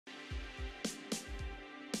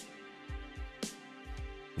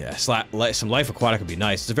Yeah, some Life Aquatic would be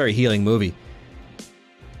nice. It's a very healing movie.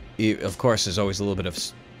 Of course, there's always a little bit of...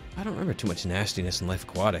 I don't remember too much nastiness in Life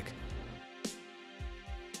Aquatic.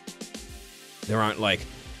 There aren't, like,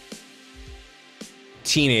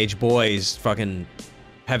 teenage boys fucking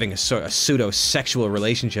having a pseudo-sexual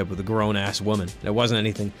relationship with a grown-ass woman. There wasn't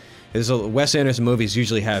anything... Wes Anderson movies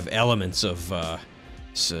usually have elements of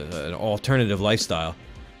an alternative lifestyle.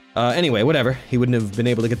 Anyway, whatever. He wouldn't have been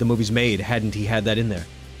able to get the movies made hadn't he had that in there.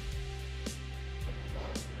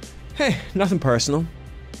 Hey, nothing personal.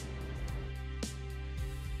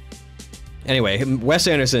 Anyway, Wes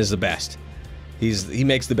Anderson is the best. He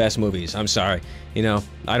makes the best movies. I'm sorry. You know,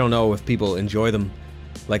 I don't know if people enjoy them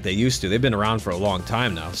like they used to. They've been around for a long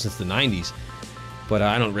time now, since the 90s. But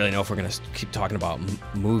I don't really know if we're gonna keep talking about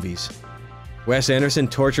movies. Wes Anderson,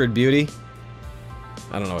 Tortured Beauty.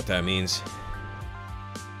 I don't know what that means.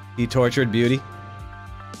 He tortured beauty.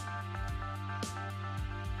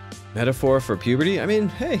 Metaphor for puberty? I mean,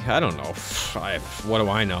 hey, I don't know. What do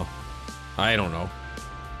I know? I don't know.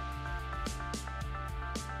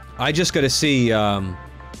 I just gotta see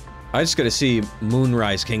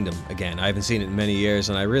Moonrise Kingdom again. I haven't seen it in many years,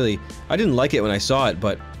 and I didn't like it when I saw it,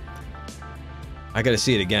 but I gotta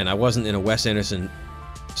see it again. I wasn't in a Wes Anderson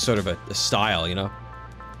sort of a style, you know?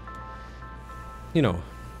 You know.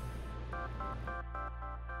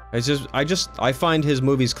 I find his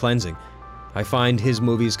movies cleansing. I find his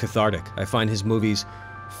movies cathartic. I find his movies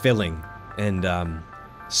filling and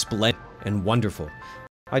splendid and wonderful.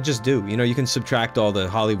 I just do. You know, you can subtract all the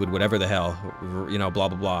Hollywood whatever the hell, you know, blah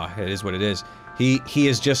blah blah. It is what it is. He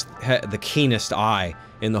is just the keenest eye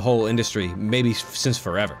in the whole industry, maybe since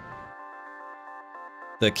forever.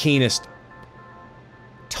 The keenest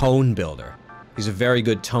tone builder. He's a very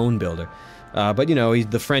good tone builder. But you know, he's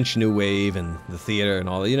the French New Wave and the theater and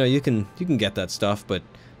all that. You know, you can get that stuff, but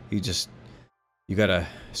you gotta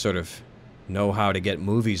sort of know how to get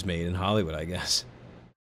movies made in Hollywood, I guess.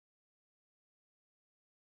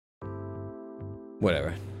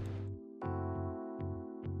 Whatever.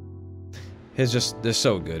 They're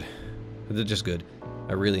so good. They're just good.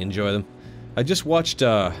 I really enjoy them. I just watched,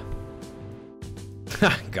 God,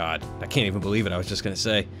 I can't even believe it. I was just gonna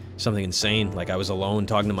say something insane, like I was alone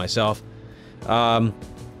talking to myself.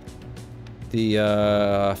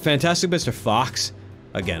 The Fantastic Mr. Fox.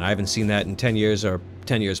 Again, I haven't seen that in 10 years or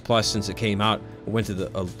 10 years plus since it came out. I went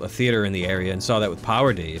to a theater in the area and saw that with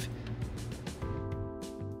Power Dave.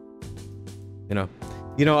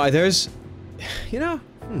 You know, there's, now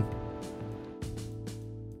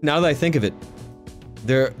that I think of it,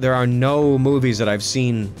 there are no movies that I've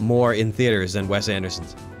seen more in theaters than Wes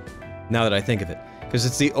Anderson's. Now that I think of it, because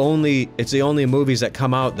it's the only movies that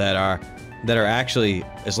come out that are actually,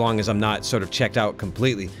 as long as I'm not sort of checked out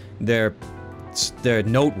completely, they're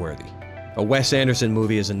noteworthy. A Wes Anderson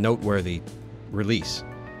movie is a noteworthy release,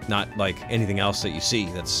 not like anything else that you see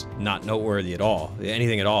that's not noteworthy at all,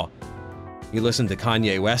 anything at all. You listen to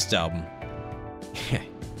Kanye West's album,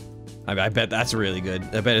 I bet that's really good.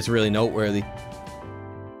 I bet it's really noteworthy.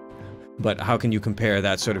 But how can you compare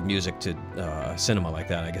that sort of music to cinema like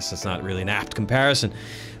that? I guess that's not really an apt comparison.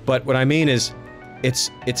 But what I mean is,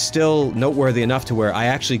 it's still noteworthy enough to where I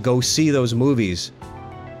actually go see those movies.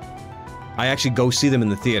 I actually go see them in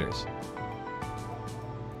the theaters.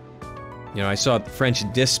 You know, I saw French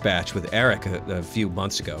Dispatch with Eric a few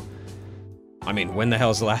months ago. I mean, when the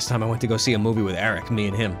hell is the last time I went to go see a movie with Eric, me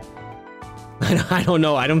and him? I don't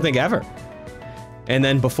know, I don't think ever. And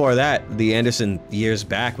then before that, the Anderson years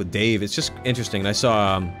back with Dave, it's just interesting. I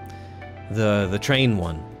saw the train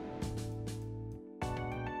one.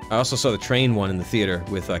 I also saw the train one in the theater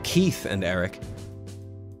with Keith and Eric.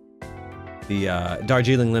 The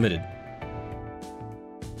Darjeeling Limited.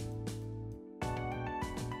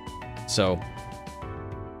 So,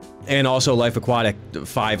 and also Life Aquatic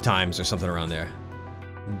 5 times or something around there.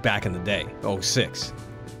 Back in the day, '06.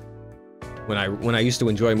 When I used to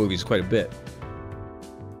enjoy movies quite a bit.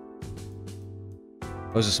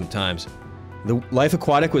 Those are some times. The Life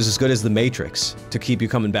Aquatic was as good as The Matrix to keep you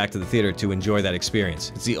coming back to the theater to enjoy that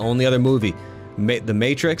experience. It's the only other movie. The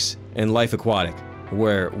Matrix and Life Aquatic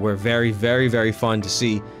were very, very, very fun to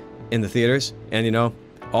see in the theaters. And you know,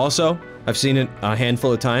 also, I've seen it a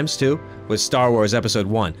handful of times too, with Star Wars Episode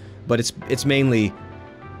 1. But it's mainly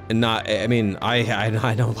not, I mean,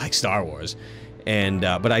 I don't like Star Wars. And,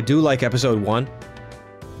 but I do like Episode 1.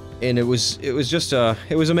 And it was just,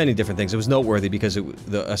 it was many different things. It was noteworthy because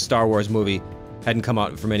a Star Wars movie hadn't come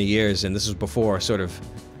out for many years, and this was before sort of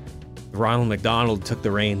Ronald McDonald took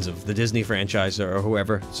the reins of the Disney franchise or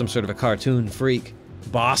whoever, some sort of a cartoon freak.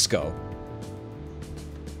 Bosco.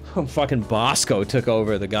 Fucking Bosco took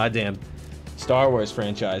over the goddamn Star Wars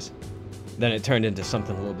franchise, then it turned into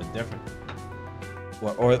something a little bit different.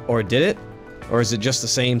 Or did it? Or is it just the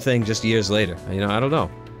same thing just years later? You know, I don't know.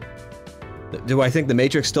 Do I think The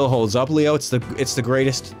Matrix still holds up, Leo? It's the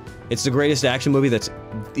greatest action movie that's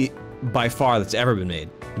by far that's ever been made.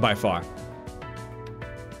 By far.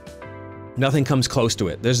 Nothing comes close to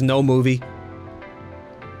it. There's no movie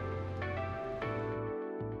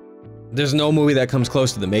that comes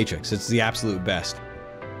close to The Matrix. It's the absolute best.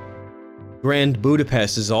 Grand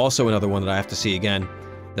Budapest is also another one that I have to see again,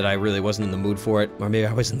 that I really wasn't in the mood for it, or maybe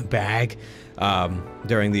I was in the bag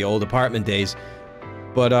during the old apartment days.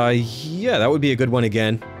 But yeah, that would be a good one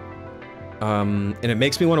again. And it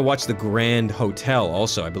makes me want to watch The Grand Hotel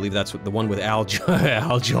also. I believe that's the one with Al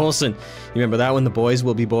Jolson. You remember that one, The Boys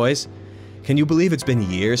Will Be Boys? Can you believe it's been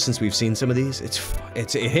years since we've seen some of these?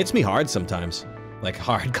 It hits me hard sometimes. Like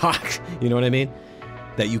hard cock, you know what I mean?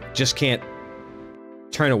 That you just can't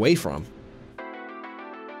turn away from.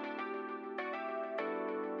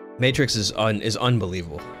 Matrix is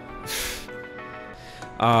unbelievable.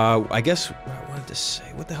 I guess I wanted to say,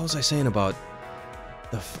 what the hell was I saying about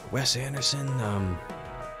the Wes Anderson,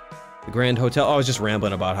 The Grand Hotel? Oh, I was just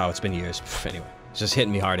rambling about how it's been years. Anyway, it's just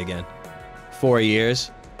hitting me hard again. 4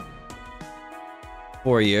 years.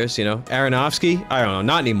 4 years, you know? Aronofsky? I don't know,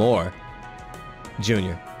 not anymore.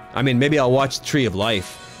 Junior. I mean, maybe I'll watch Tree of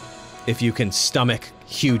Life if you can stomach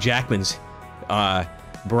Hugh Jackman's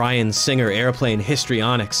Bryan Singer airplane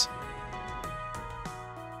histrionics.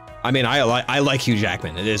 I mean, I like Hugh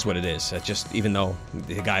Jackman. It is what it is. It's just, even though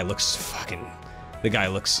the guy looks fucking... The guy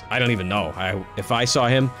looks... I don't even know. If I saw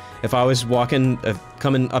him... If I was walking...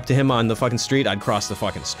 coming up to him on the fucking street, I'd cross the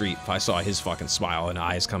fucking street. If I saw his fucking smile and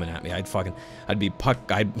eyes coming at me, I'd be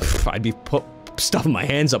stuffing my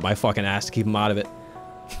hands up my fucking ass to keep him out of it.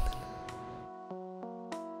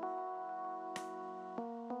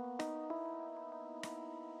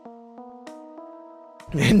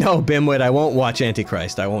 No, Bimwit, I won't watch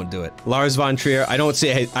Antichrist. I won't do it. Lars von Trier, I don't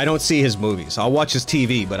see his movies. I'll watch his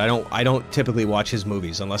TV, but I don't typically watch his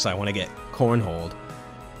movies unless I want to get cornholed.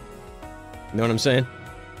 You know what I'm saying?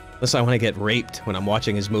 Unless I want to get raped when I'm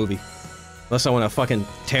watching his movie. Unless I want to fucking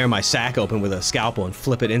tear my sack open with a scalpel and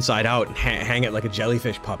flip it inside out and hang it like a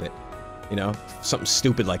jellyfish puppet. You know? Something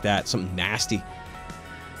stupid like that. Something nasty.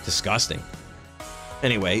 Disgusting.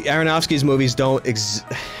 Anyway, Aronofsky's movies don't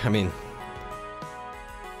I mean...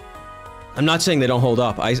 I'm not saying they don't hold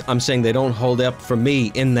up. I'm saying they don't hold up for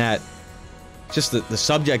me in that... Just the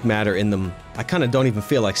subject matter in them, I kind of don't even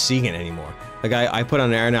feel like seeing it anymore. Like, I put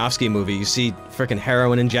on an Aronofsky movie, you see frickin'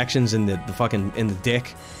 heroin injections in the fucking... in the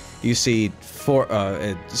dick. You see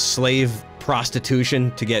slave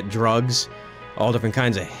prostitution to get drugs. All different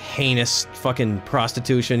kinds of heinous fucking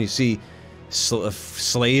prostitution. You see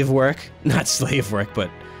slave work. Not slave work, but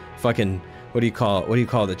fucking... What do you call it? What do you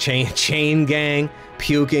call it? The chain gang,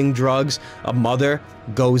 puking drugs. A mother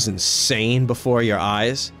goes insane before your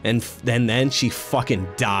eyes, and then she fucking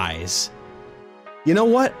dies. You know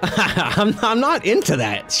what? I'm not into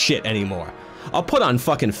that shit anymore. I'll put on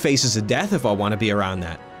fucking Faces of Death if I want to be around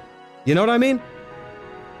that. You know what I mean?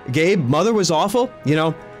 Gabe, Mother was awful. You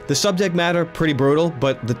know, the subject matter, pretty brutal,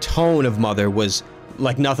 but the tone of Mother was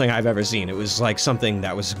like nothing I've ever seen. It was like something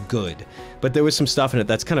that was good. But there was some stuff in it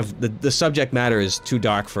that's kind of... The subject matter is too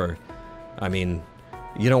dark for... I mean,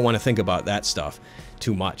 you don't want to think about that stuff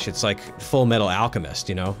too much. It's like Full Metal Alchemist,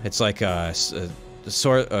 you know? It's like a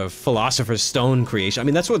sort of Philosopher's Stone creation. I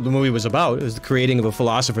mean, that's what the movie was about. It was the creating of a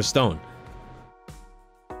Philosopher's Stone.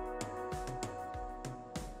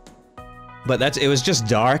 But it was just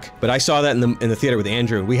dark. But I saw that in the theater with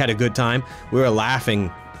Andrew, and we had a good time. We were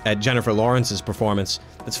laughing at Jennifer Lawrence's performance.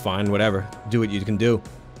 That's fine, whatever. Do what you can do.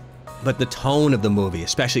 But the tone of the movie,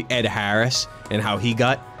 especially Ed Harris and how he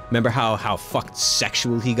got... Remember how fucking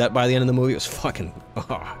sexual he got by the end of the movie? It was fucking...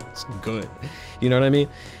 Oh, it's good. You know what I mean?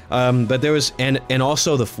 But there was... And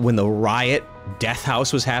also when the riot death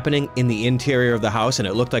house was happening in the interior of the house and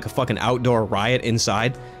it looked like a fucking outdoor riot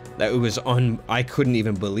inside, that it was I couldn't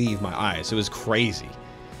even believe my eyes. It was crazy.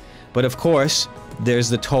 But of course, there's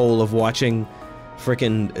the toll of watching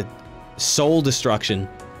frickin' soul destruction.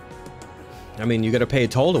 I mean, you gotta pay a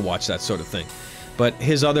toll to watch that sort of thing. But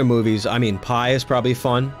his other movies, I mean, Pi is probably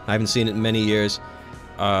fun. I haven't seen it in many years.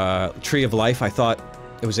 Tree of Life, I thought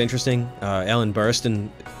it was interesting. Ellen Burstyn,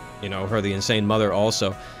 you know, her The Insane Mother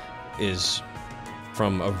also is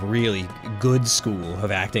from a really good school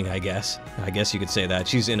of acting, I guess. I guess you could say that.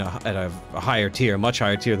 She's at a higher tier, much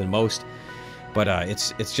higher tier than most. But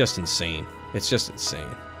it's just insane. It's just insane.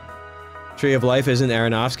 Tree of Life isn't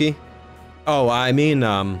Aronofsky? Oh, I mean,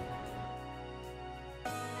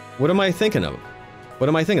 what am I thinking of? What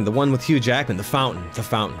am I thinking? The one with Hugh Jackman, The Fountain, The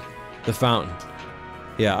Fountain, The Fountain.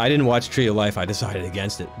 Yeah, I didn't watch Tree of Life, I decided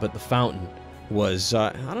against it, but The Fountain was,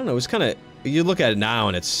 I don't know, it was kind of, you look at it now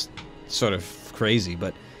and it's sort of crazy,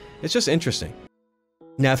 but it's just interesting.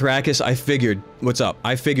 Nathrakis, I figured, what's up?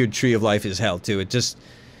 I figured Tree of Life is hell too, it just,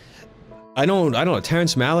 I don't know,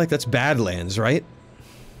 Terrence Malick, that's Badlands, right?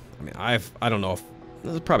 I mean, I don't know if,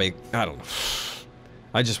 this is probably, I don't know.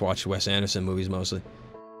 I just watch Wes Anderson movies mostly.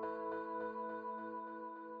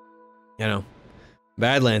 You know,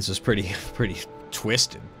 Badlands was pretty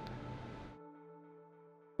twisted.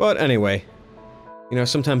 But anyway, you know,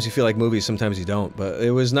 sometimes you feel like movies, sometimes you don't. But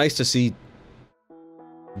it was nice to see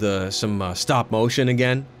some stop motion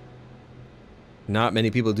again. Not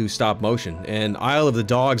many people do stop motion. And Isle of the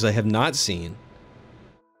Dogs I have not seen.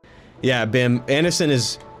 Yeah, Bim, Anderson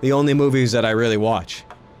is the only movies that I really watch.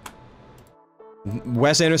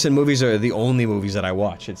 Wes Anderson movies are the only movies that I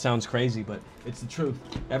watch. It sounds crazy, but it's the truth.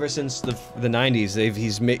 Ever since the 90s,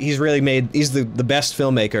 he's really made, he's the best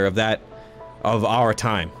filmmaker of our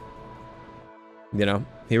time. You know,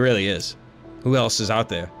 he really is. Who else is out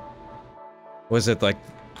there? Was it like,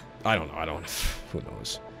 I don't know, who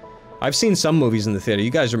knows? I've seen some movies in the theater. You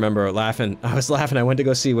guys remember laughing? I was laughing. I went to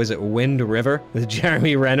go see, was it Wind River with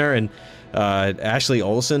Jeremy Renner and Ashley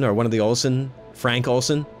Olsen, or one of the Olsen, Frank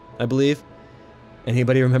Olsen, I believe.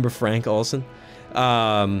 Anybody remember Frank Olsen?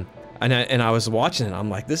 And I was watching it.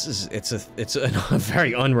 I'm like, it's a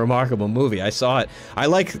very unremarkable movie. I saw it. I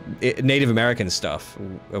like Native American stuff,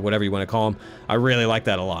 or whatever you want to call them. I really like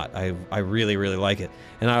that a lot. I really like it.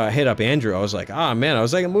 And I hit up Andrew. I was like, ah, man. I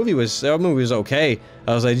was like, that movie was okay.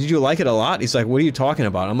 I was like, did you like it a lot? He's like, what are you talking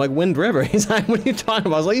about? I'm like, Wind River. He's like, what are you talking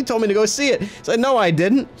about? I was like, you told me to go see it. He's like, no, I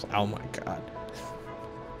didn't. I was like, oh my god.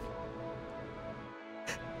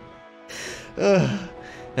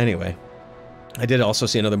 Anyway, I did also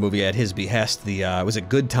see another movie at his behest. The was it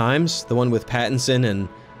Good Times? The one with Pattinson and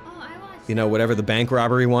you know, whatever, the bank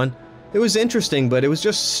robbery one. It was interesting, but it was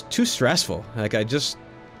just too stressful. Like I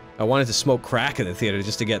wanted to smoke crack in the theater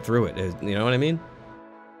just to get through it. You know what I mean?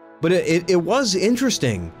 But it was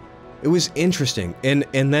interesting. It was interesting. And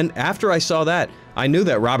then after I saw that, I knew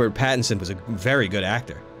that Robert Pattinson was a very good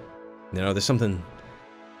actor. You know, there's something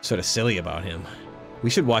sort of silly about him.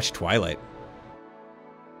 We should watch Twilight.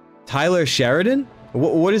 Tyler Sheridan?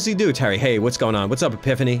 What does he do, Terry? Hey, what's going on? What's up,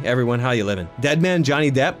 Epiphany? Everyone, how you living? Deadman Johnny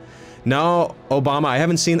Depp? No, Obama. I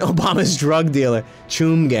haven't seen Obama's drug dealer.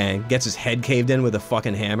 Choom Gang gets his head caved in with a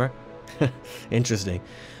fucking hammer. Interesting.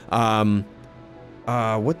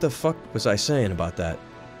 What the fuck was I saying about that?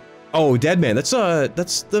 Oh, Deadman. That's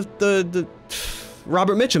the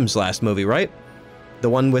Robert Mitchum's last movie, right? The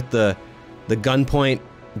one with the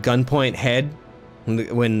gunpoint head.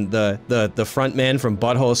 When the front man from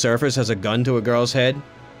Butthole Surfers has a gun to a girl's head.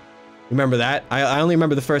 Remember that? I only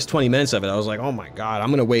remember the first 20 minutes of it. I was like, oh my god,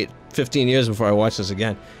 I'm gonna wait 15 years before I watch this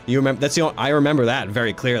again. You remember? That's the only, I remember that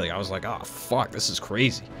very clearly. I was like, oh fuck, this is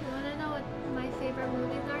crazy. You wanna know what my favorite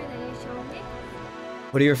movies are that you showed me?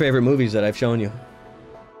 What are your favorite movies that I've shown you?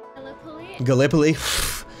 Gallipoli. Gallipoli?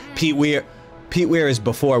 Pete Weir. Pete Weir is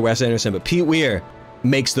before Wes Anderson, but Pete Weir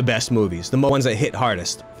makes the best movies. The ones that hit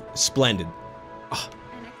hardest. Splendid. Oh.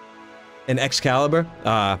 And Excalibur?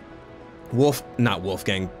 Not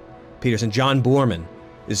Wolfgang Peterson, John Boorman.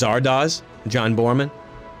 Zardoz? John Boorman?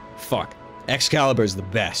 Fuck. Excalibur's the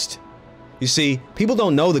best. You see, people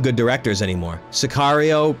don't know the good directors anymore.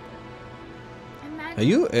 Sicario... Are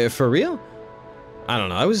you, for real? I don't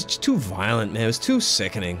know, it was too violent, man. It was too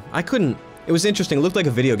sickening. I couldn't... It was interesting, it looked like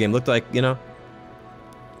a video game, looked like, you know...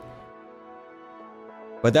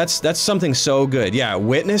 But that's something so good. Yeah,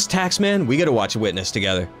 Witness, Taxman, we gotta watch Witness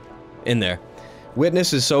together. In there.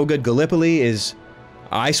 Witness is so good. Gallipoli is...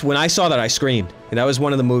 when I saw that, I screamed. And that was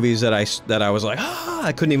one of the movies that I was like, ah,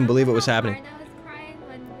 I couldn't even believe it was happening. I was crying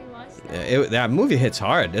when we watched it. That movie hits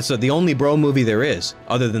hard. It's the only bro movie there is,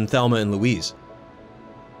 other than Thelma and Louise.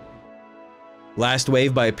 Last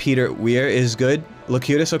Wave by Peter Weir is good.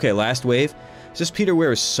 Locutus, okay, Last Wave. It's just Peter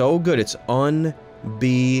Weir is so good, it's unbelievable.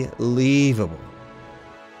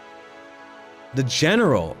 The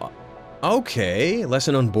General. Okay,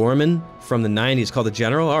 lesson on Boorman from the 90s called The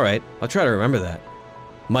General. Alright, I'll try to remember that.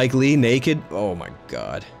 Mike Lee, Naked. Oh my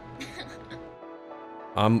god.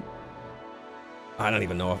 I don't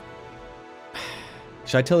even know.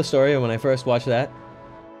 Should I tell the story of when I first watched that?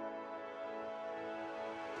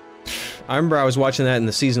 I remember I was watching that in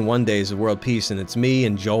the season 1 days of World Peace, and it's me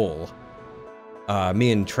and Joel.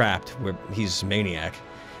 Me and Trapped, where he's Maniac.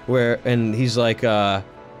 And he's like,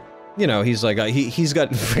 you know, he's like, he's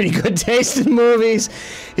got pretty good taste in movies.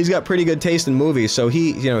 He's got pretty good taste in movies, so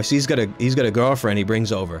he's got a girlfriend he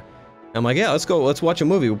brings over. I'm like, yeah, let's go, let's watch a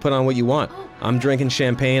movie, we'll put on what you want. I'm drinking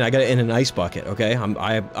champagne, I got it in an ice bucket, okay?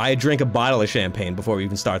 I drink a bottle of champagne before we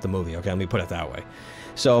even start the movie, okay? Let me put it that way.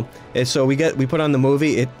 So we put on the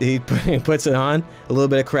movie, he puts it on, a little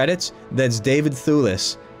bit of credits, that's David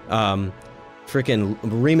Thewlis, freaking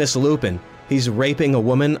Remus Lupin. He's raping a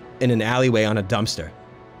woman in an alleyway on a dumpster.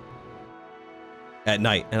 At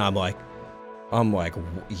night, and I'm like,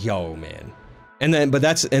 yo, man. And then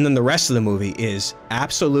the rest of the movie is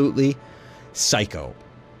absolutely psycho.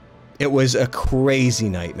 It was a crazy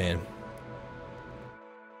night, man.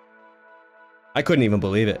 I couldn't even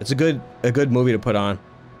believe it. It's a good movie to put on.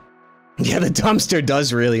 Yeah, the dumpster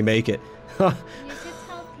does really make it. You should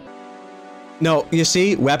tell people. No, you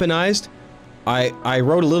see, Weaponized, I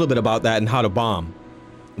wrote a little bit about that in How to Bomb.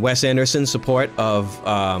 Wes Anderson's support of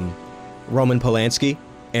Roman Polanski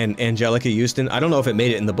and Angelica Houston. I don't know if it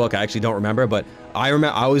made it in the book, I actually don't remember, but I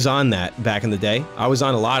remember I was on that back in the day. I was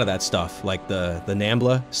on a lot of that stuff, like the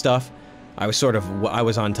NAMBLA stuff. I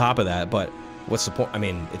was on top of that, but what's the point? I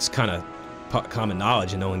mean, it's kind of common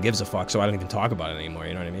knowledge and no one gives a fuck, so I don't even talk about it anymore,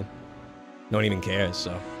 you know what I mean? No one even cares,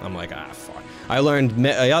 so I'm like, ah, fuck. I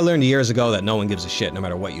learned years ago that no one gives a shit no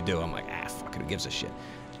matter what you do. I'm like, ah, fuck it, who gives a shit?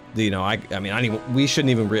 You know, we shouldn't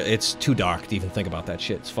even it's too dark to even think about that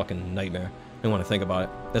shit. It's a fucking nightmare. I don't want to think about it.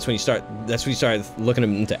 That's when you start looking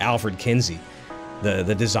into Alfred Kinsey,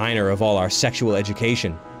 the designer of all our sexual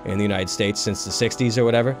education in the United States since the 60s or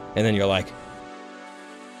whatever, and then you're like,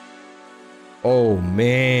 oh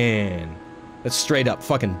man, that's straight up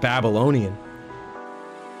fucking Babylonian.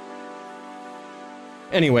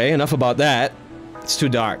 Anyway, enough about that. It's too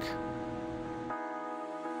dark.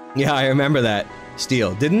 Yeah, I remember that.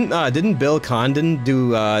 Steel. Didn't Bill Condon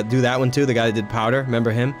do that one too? The guy that did Powder,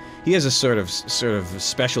 remember him? He has a sort of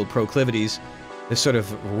special proclivities, this sort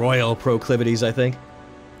of royal proclivities, I think.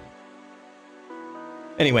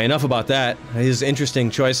 Anyway, enough about that. His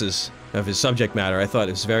interesting choices of his subject matter, I thought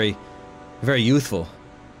it was very, very youthful.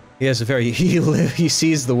 He has a very he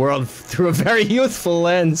sees the world through a very youthful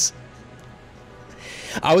lens.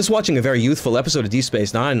 I was watching a very youthful episode of Deep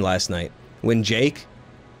Space Nine last night when Jake.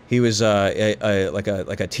 He was like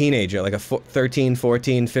a teenager, like a 13,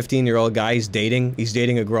 14, 15-year-old guy. He's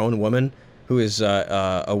dating a grown woman who is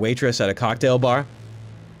a waitress at a cocktail bar.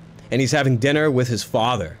 And he's having dinner with his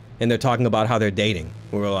father. And they're talking about how they're dating.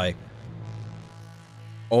 We were like,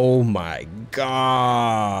 oh my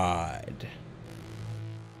god.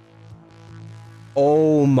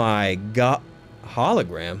 Oh my god.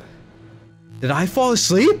 Hologram? Did I fall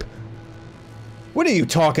asleep? What are you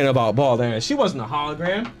talking about, Balder? She wasn't a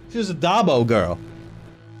hologram. She was a Dabo girl.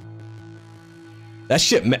 That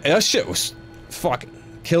shit was fucking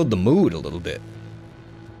killed the mood a little bit.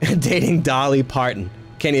 Dating Dolly Parton.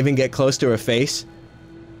 Can't even get close to her face.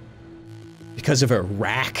 Because of her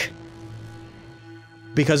rack.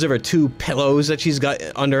 Because of her 2 pillows that she's got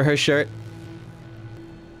under her shirt.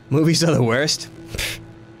 Movies are the worst.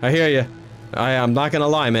 I hear you. I'm not gonna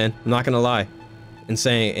lie, man. I'm not gonna lie. In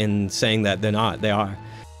saying that they're not. They are.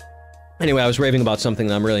 Anyway, I was raving about something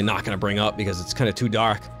that I'm really not gonna bring up because it's kind of too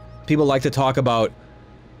dark. People like to talk about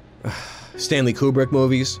Stanley Kubrick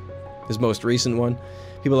movies, his most recent one.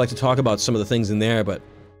 People like to talk about some of the things in there, but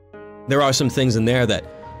there are some things in there that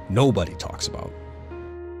nobody talks about.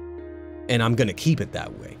 And I'm gonna keep it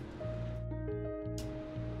that way.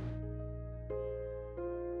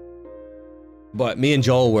 But me and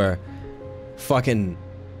Joel were fucking...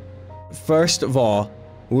 First of all,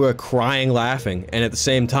 we were crying laughing, and at the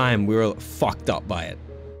same time, we were fucked up by it.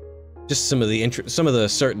 Just some of the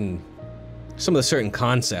certain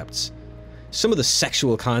concepts. Some of the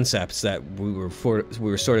sexual concepts that we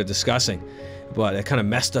were sort of discussing. But it kind of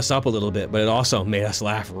messed us up a little bit, but it also made us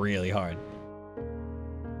laugh really hard.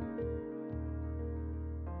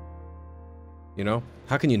 You know?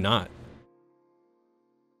 How can you not?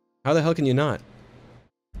 How the hell can you not?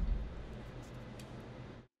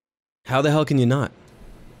 How the hell can you not?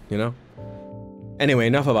 You know? Anyway,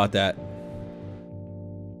 enough about that.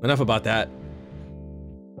 Enough about that.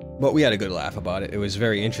 But we had a good laugh about it. It was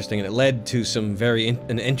very interesting, and it led to some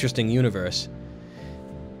an interesting universe.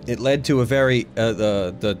 It led to a very,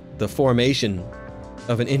 the formation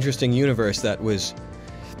of an interesting universe that was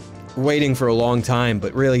waiting for a long time,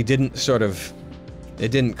 but really didn't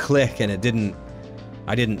it didn't click, and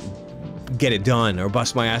I didn't get it done, or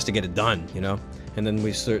bust my ass to get it done, you know? And then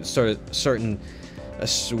we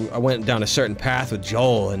I went down a certain path with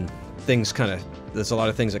Joel, and things there's a lot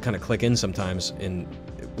of things that kind of click in sometimes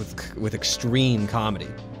with extreme comedy,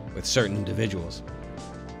 with certain individuals.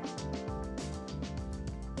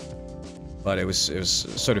 But it was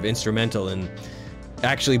sort of instrumental in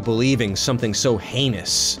actually believing something so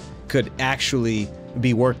heinous could actually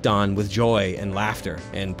be worked on with joy and laughter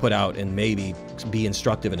and put out and maybe be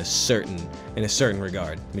instructive in a certain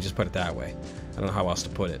regard. Let me just put it that way. I don't know how else to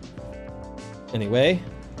put it. Anyway,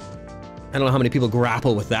 I don't know how many people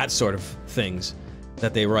grapple with that sort of things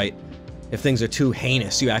that they write. If things are too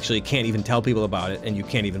heinous, you actually can't even tell people about it and you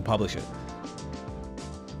can't even publish it.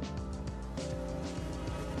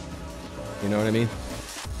 You know what I mean?